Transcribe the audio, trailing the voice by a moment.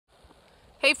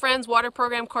Hey friends, Water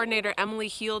Program Coordinator Emily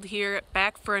Heald here,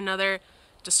 back for another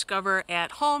Discover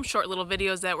at Home, short little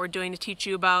videos that we're doing to teach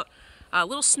you about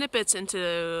little snippets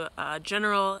into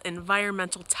general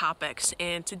environmental topics.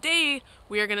 And today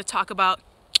we are going to talk about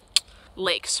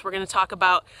lakes. We're going to talk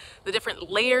about the different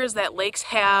layers that lakes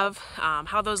have,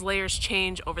 how those layers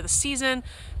change over the season,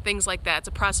 things like that. It's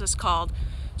a process called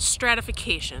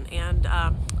stratification. And,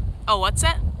 oh, what's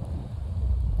that?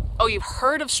 Oh, you've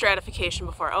heard of stratification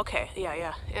before. Okay,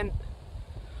 yeah. And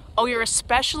oh, you're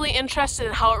especially interested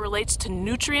in how it relates to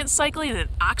nutrient cycling and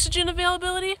oxygen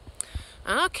availability?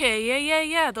 Okay,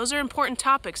 yeah. Those are important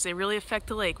topics. They really affect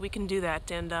the lake. We can do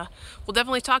that, and we'll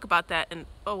definitely talk about that. And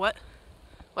oh,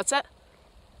 what's that?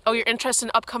 Oh, you're interested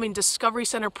in upcoming Discovery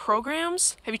Center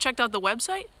programs? Have you checked out the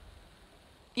website?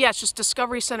 Yeah, it's just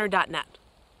discoverycenter.net.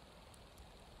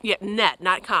 Yeah, net,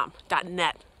 not com,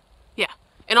 .net. Yeah.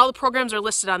 And all the programs are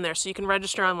listed on there, so you can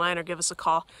register online or give us a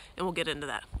call, and we'll get into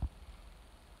that.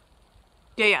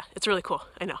 Yeah, it's really cool.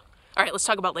 I know. All right, let's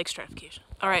talk about lake stratification.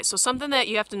 All right, so something that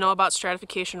you have to know about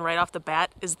stratification right off the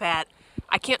bat is that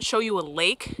I can't show you a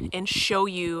lake and show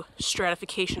you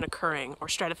stratification occurring, or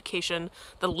stratification,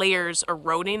 the layers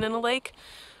eroding in a lake.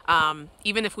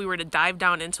 Even if we were to dive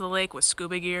down into the lake with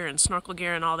scuba gear and snorkel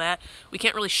gear and all that, we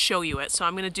can't really show you it. So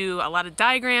I'm going to do a lot of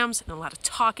diagrams and a lot of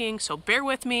talking, so bear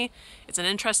with me. It's an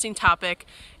interesting topic.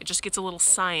 It just gets a little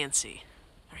science-y.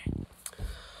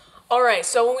 All right,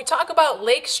 so when we talk about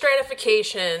lake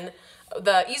stratification,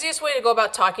 the easiest way to go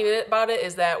about talking about it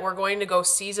is that we're going to go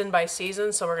season by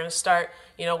season. So we're going to start,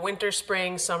 winter,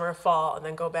 spring, summer, fall, and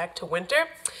then go back to winter.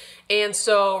 And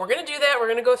so we're going to do that. We're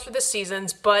going to go through the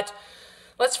seasons, but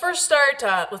let's first start,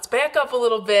 let's back up a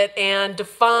little bit and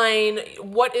define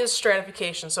what is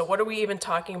stratification. So what are we even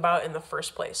talking about in the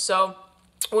first place? So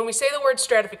when we say the word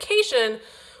stratification,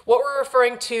 what we're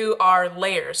referring to are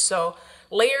layers. So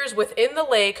layers within the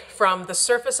lake from the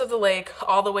surface of the lake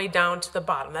all the way down to the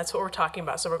bottom. That's what we're talking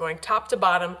about. So we're going top to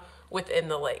bottom within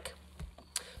the lake.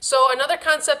 So another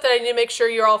concept that I need to make sure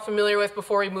you're all familiar with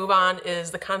before we move on is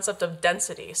the concept of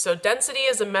density. So density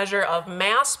is a measure of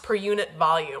mass per unit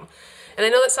volume. And I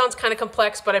know that sounds kind of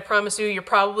complex, but I promise you, you're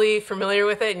probably familiar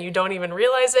with it and you don't even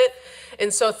realize it.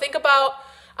 And so think about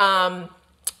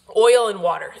oil and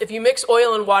water. If you mix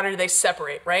oil and water, they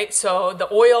separate, right? So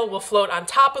the oil will float on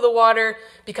top of the water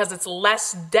because it's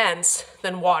less dense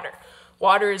than water.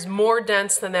 Water is more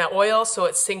dense than that oil, so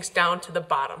it sinks down to the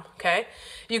bottom, okay?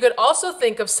 You could also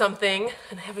think of something,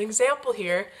 and I have an example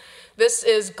here. This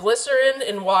is glycerin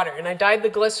and water, and I dyed the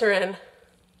glycerin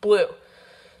blue.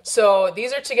 So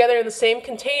these are together in the same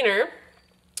container,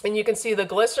 and you can see the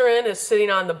glycerin is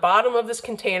sitting on the bottom of this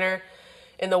container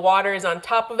and the water is on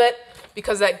top of it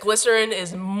because that glycerin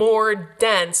is more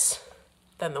dense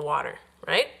than the water,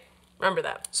 right? Remember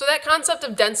that. So that concept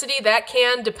of density, that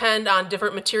can depend on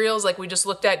different materials, like we just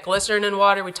looked at glycerin and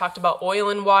water, we talked about oil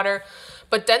and water,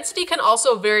 but density can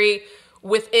also vary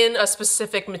within a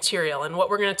specific material. And what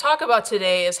we're going to talk about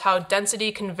today is how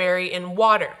density can vary in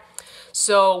water.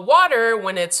 So water,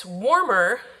 when it's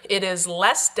warmer, it is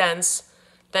less dense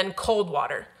than cold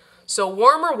water. So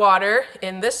warmer water,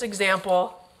 in this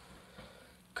example,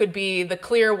 could be the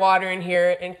clear water in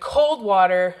here, and cold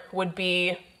water would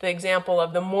be the example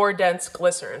of the more dense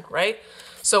glycerin, right?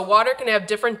 So water can have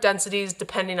different densities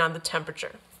depending on the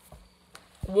temperature.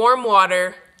 Warm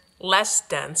water, less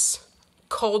dense.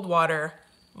 Cold water,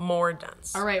 more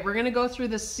dense. All right, we're going to go through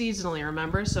this seasonally,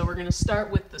 remember? So we're going to start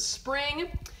with the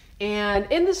spring.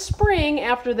 And in the spring,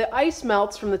 after the ice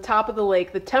melts from the top of the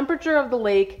lake, the temperature of the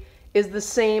lake is the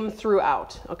same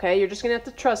throughout, okay? You're just gonna have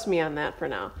to trust me on that for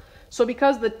now. So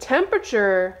because the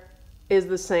temperature is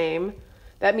the same,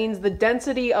 that means the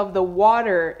density of the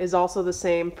water is also the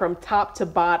same from top to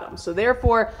bottom. So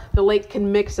therefore, the lake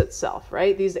can mix itself,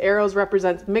 right? These arrows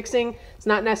represent mixing. It's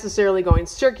not necessarily going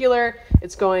circular.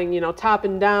 It's going, top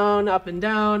and down, up and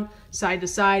down, side to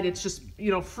side. It's just,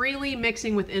 freely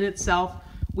mixing within itself.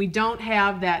 We don't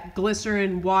have that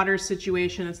glycerin water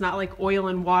situation. It's not like oil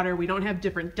and water. We don't have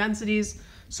different densities,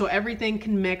 so everything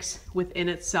can mix within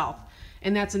itself.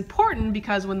 And that's important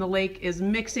because when the lake is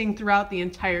mixing throughout the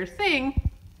entire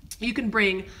thing, you can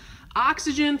bring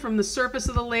oxygen from the surface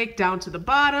of the lake down to the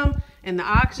bottom, and the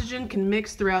oxygen can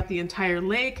mix throughout the entire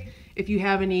lake. If you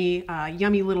have any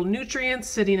yummy little nutrients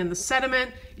sitting in the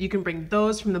sediment, you can bring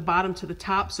those from the bottom to the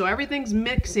top. So everything's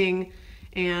mixing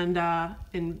and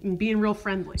being real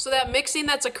friendly. So that mixing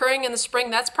that's occurring in the spring,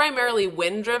 that's primarily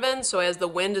wind driven. So as the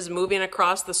wind is moving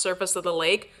across the surface of the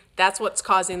lake, that's what's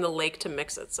causing the lake to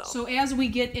mix itself. So as we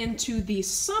get into the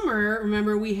summer,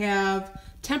 remember we have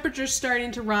temperatures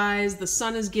starting to rise, the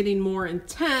sun is getting more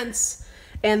intense,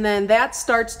 and then that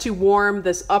starts to warm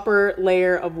this upper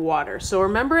layer of water. So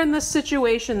remember, in this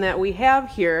situation that we have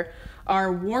here,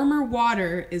 our warmer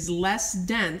water is less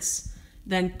dense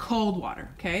than cold water,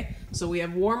 okay? So we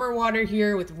have warmer water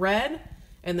here with red,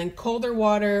 and then colder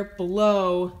water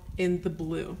below in the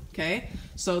blue, okay?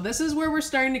 So this is where we're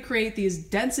starting to create these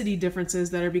density differences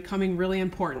that are becoming really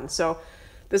important. So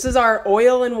this is our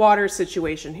oil and water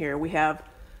situation here. We have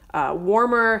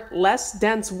warmer, less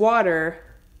dense water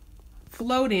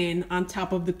floating on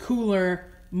top of the cooler,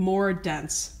 more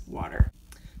dense water.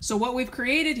 So what we've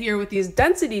created here with these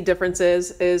density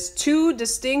differences is two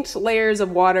distinct layers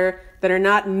of water that are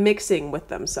not mixing with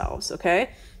themselves, okay?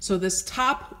 So this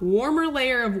top warmer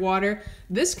layer of water,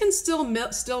 this can still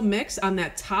mix on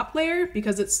that top layer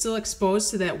because it's still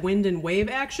exposed to that wind and wave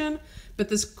action, but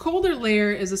this colder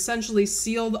layer is essentially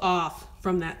sealed off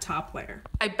from that top layer.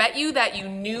 I bet you that you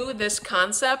knew this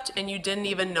concept and you didn't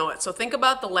even know it. So think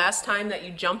about the last time that you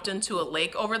jumped into a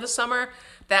lake over the summer.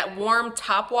 That warm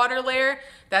top water layer,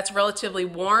 that's relatively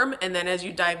warm, and then as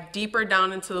you dive deeper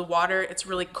down into the water, it's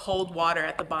really cold water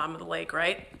at the bottom of the lake,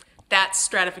 right? That's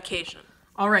stratification.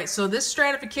 All right, so this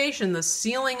stratification, the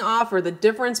sealing off or the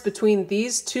difference between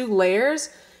these two layers,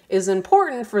 is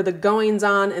important for the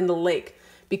goings-on in the lake,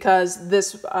 because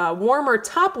this warmer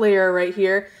top layer right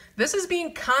here, this is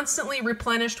being constantly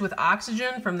replenished with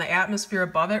oxygen from the atmosphere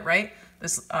above it, right?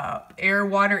 This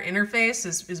air-water interface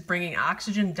is bringing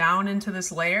oxygen down into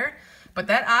this layer, but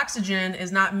that oxygen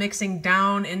is not mixing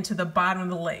down into the bottom of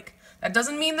the lake. That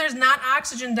doesn't mean there's not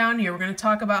oxygen down here. We're going to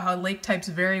talk about how lake types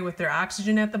vary with their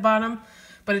oxygen at the bottom,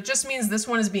 but it just means this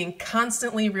one is being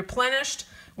constantly replenished,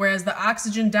 whereas the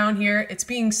oxygen down here, it's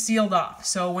being sealed off.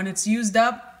 So when it's used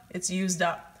up, it's used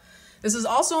up. This is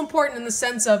also important in the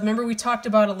sense of, remember we talked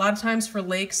about a lot of times for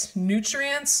lakes,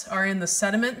 nutrients are in the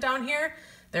sediment down here.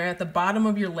 They're at the bottom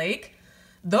of your lake.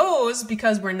 Those,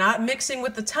 because we're not mixing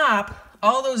with the top,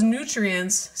 all those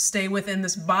nutrients stay within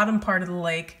this bottom part of the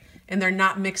lake and they're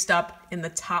not mixed up in the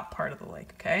top part of the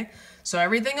lake, okay? So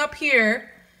everything up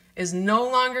here is no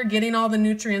longer getting all the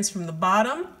nutrients from the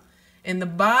bottom, and the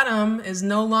bottom is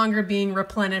no longer being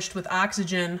replenished with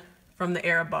oxygen from the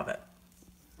air above it.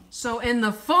 So in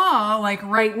the fall, like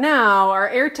right now, our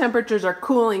air temperatures are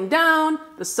cooling down,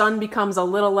 the sun becomes a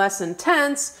little less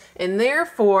intense, and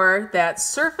therefore that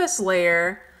surface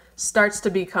layer starts to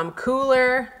become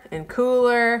cooler and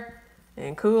cooler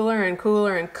and cooler and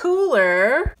cooler and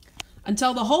cooler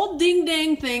until the whole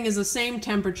ding-dang thing is the same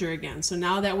temperature again. So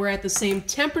now that we're at the same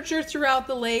temperature throughout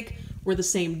the lake, we're the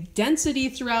same density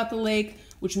throughout the lake,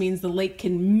 which means the lake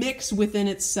can mix within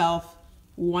itself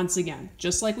once again,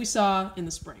 just like we saw in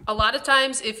the spring. A lot of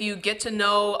times if you get to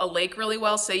know a lake really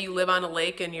well, say you live on a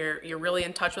lake and you're really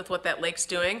in touch with what that lake's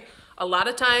doing, a lot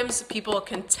of times people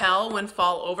can tell when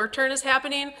fall overturn is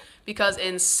happening because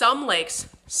in some lakes,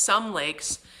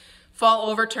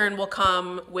 fall overturn will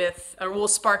come with, or will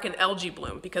spark an algae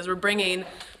bloom because we're bringing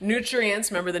nutrients,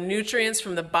 remember the nutrients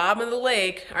from the bottom of the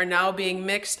lake are now being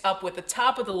mixed up with the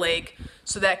top of the lake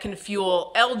so that can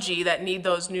fuel algae that need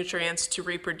those nutrients to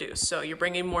reproduce. So you're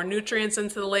bringing more nutrients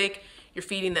into the lake, you're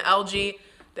feeding the algae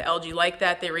like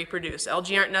that, they reproduce.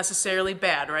 Algae aren't necessarily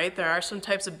bad, right? There are some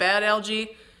types of bad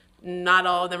algae, not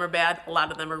all of them are bad, a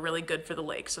lot of them are really good for the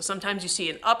lake. So sometimes you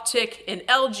see an uptick in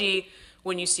algae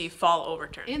when you see fall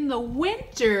overturn. In the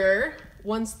winter,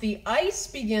 once the ice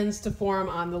begins to form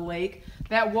on the lake,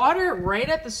 that water right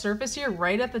at the surface here,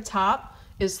 right at the top,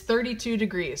 is 32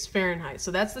 degrees Fahrenheit.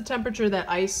 So that's the temperature that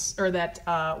ice, or that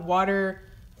water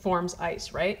forms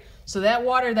ice, right? So that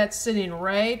water that's sitting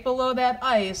right below that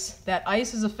ice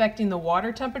is affecting the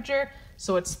water temperature,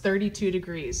 so it's 32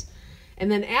 degrees.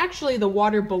 And then actually the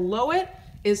water below it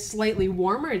is slightly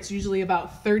warmer. It's usually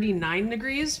about 39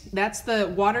 degrees. That's the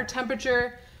water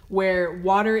temperature where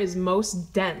water is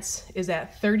most dense, is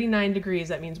at 39 degrees.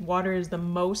 That means water is the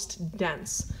most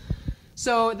dense.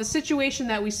 So the situation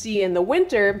that we see in the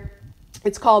winter,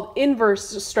 it's called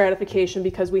inverse stratification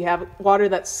because we have water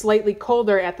that's slightly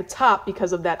colder at the top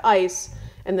because of that ice,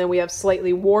 and then we have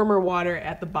slightly warmer water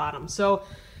at the bottom. So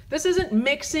this isn't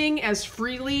mixing as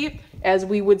freely as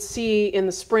we would see in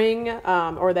the spring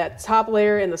or that top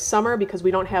layer in the summer because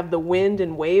we don't have the wind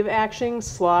and wave action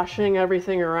sloshing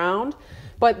everything around.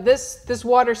 But this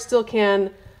water still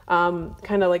can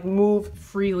kind of like move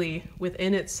freely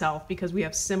within itself because we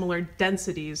have similar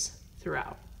densities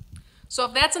throughout. So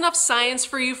if that's enough science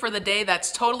for you for the day,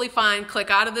 that's totally fine. Click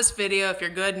out of this video if you're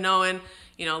good knowing,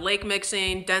 you know, lake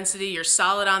mixing, density, you're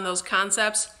solid on those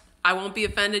concepts. I won't be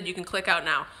offended. You can click out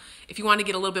now. If you want to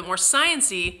get a little bit more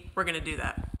sciencey, we're going to do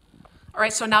that. All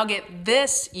right, so now get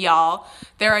this, y'all.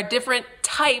 There are different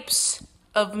types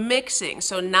of mixing.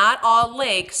 So not all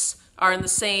lakes are in the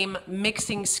same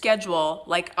mixing schedule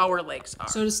like our lakes are.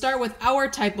 So to start with our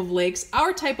type of lakes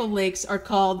are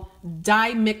called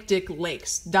dimictic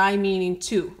lakes. Di meaning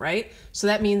two, right? So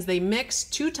that means they mix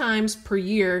 2 times per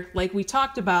year, like we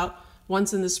talked about,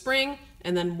 once in the spring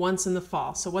and then once in the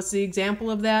fall. So what's the example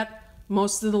of that?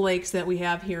 Most of the lakes that we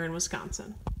have here in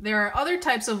Wisconsin. There are other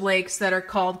types of lakes that are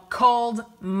called cold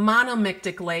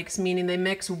monomictic lakes, meaning they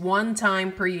mix 1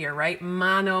 time per year, right?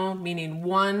 Mono meaning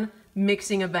 1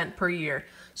 mixing event per year.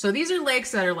 So these are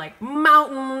lakes that are like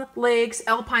mountain lakes,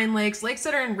 alpine lakes, lakes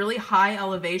that are in really high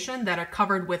elevation that are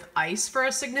covered with ice for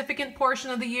a significant portion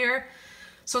of the year.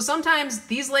 So sometimes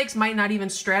these lakes might not even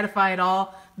stratify at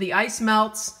all. The ice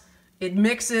melts, it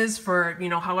mixes for,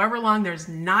 however long there's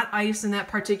not ice in that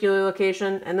particular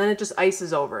location, and then it just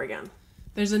ices over again.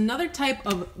 There's another type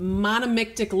of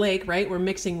monomictic lake, right? We're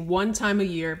mixing 1 time a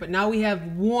year, but now we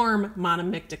have warm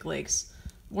monomictic lakes.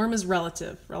 Warm is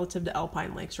relative to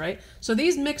alpine lakes, right? So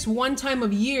these mix 1 time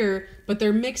of year, but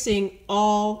they're mixing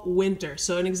all winter.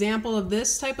 So an example of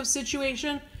this type of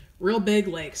situation, real big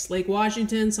lakes. Lake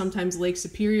Washington, sometimes Lake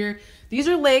Superior. These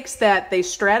are lakes that they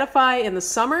stratify in the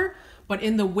summer, but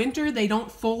in the winter they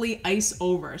don't fully ice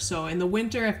over. So in the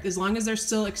winter, as long as they're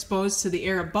still exposed to the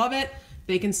air above it,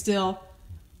 they can still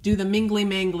do the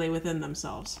mingly-mangly within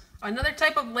themselves. Another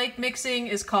type of lake mixing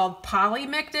is called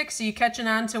polymictic. So you catching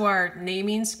on to our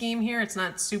naming scheme here? It's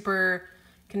not super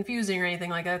confusing or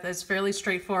anything like that. That's fairly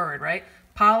straightforward, right?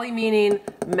 Poly meaning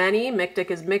many,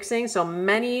 mictic is mixing, so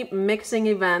many mixing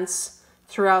events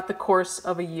throughout the course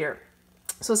of a year.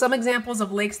 So some examples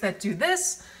of lakes that do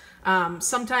this,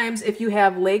 sometimes if you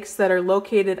have lakes that are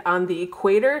located on the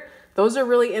equator, those are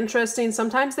really interesting.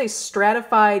 Sometimes they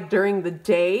stratify during the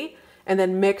day and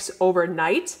then mix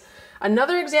overnight.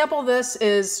 Another example of this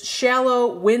is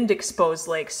shallow wind-exposed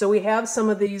lakes. So we have some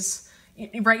of these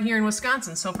right here in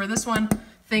Wisconsin. So for this one,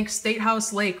 think State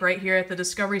House Lake right here at the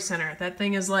Discovery Center. That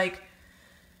thing is like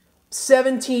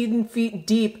 17 feet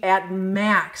deep at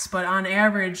max, but on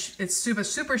average, it's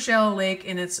super shallow lake,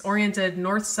 and it's oriented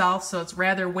north-south, so it's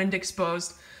rather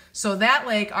wind-exposed. So that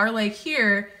lake, our lake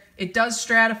here, it does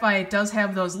stratify, it does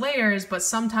have those layers, but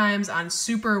sometimes on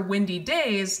super windy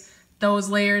days, those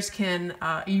layers can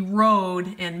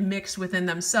erode and mix within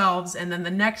themselves, and then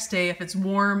the next day, if it's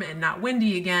warm and not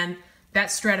windy again, that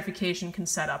stratification can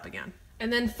set up again.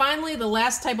 And then finally, the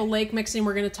last type of lake mixing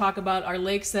we're going to talk about are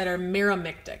lakes that are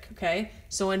meromictic, okay?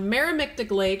 So in meromictic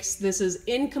lakes, this is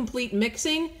incomplete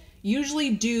mixing,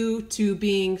 usually due to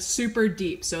being super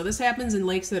deep. So this happens in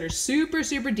lakes that are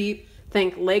super deep.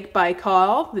 Think Lake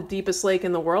Baikal, the deepest lake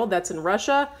in the world, that's in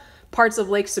Russia. Parts of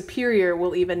Lake Superior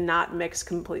will even not mix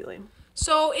completely.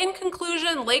 So in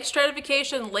conclusion, lake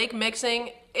stratification, lake mixing,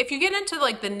 if you get into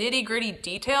like the nitty-gritty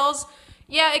details,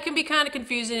 yeah, it can be kind of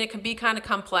confusing, it can be kind of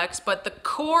complex, but the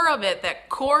core of it, that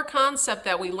core concept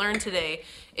that we learned today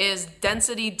is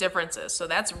density differences. So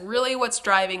that's really what's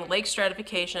driving lake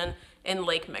stratification and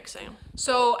lake mixing.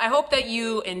 So I hope that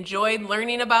you enjoyed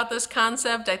learning about this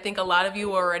concept. I think a lot of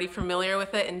you are already familiar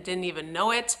with it and didn't even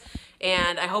know it.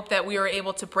 And I hope that we were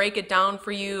able to break it down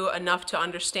for you enough to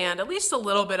understand at least a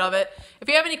little bit of it. If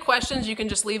you have any questions, you can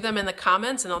just leave them in the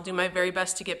comments, and I'll do my very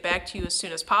best to get back to you as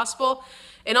soon as possible.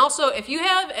 And also, if you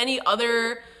have any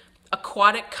other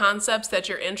aquatic concepts that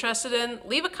you're interested in,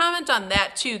 leave a comment on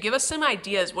that too. Give us some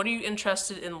ideas. What are you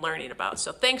interested in learning about?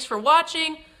 So thanks for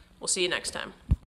watching. We'll see you next time.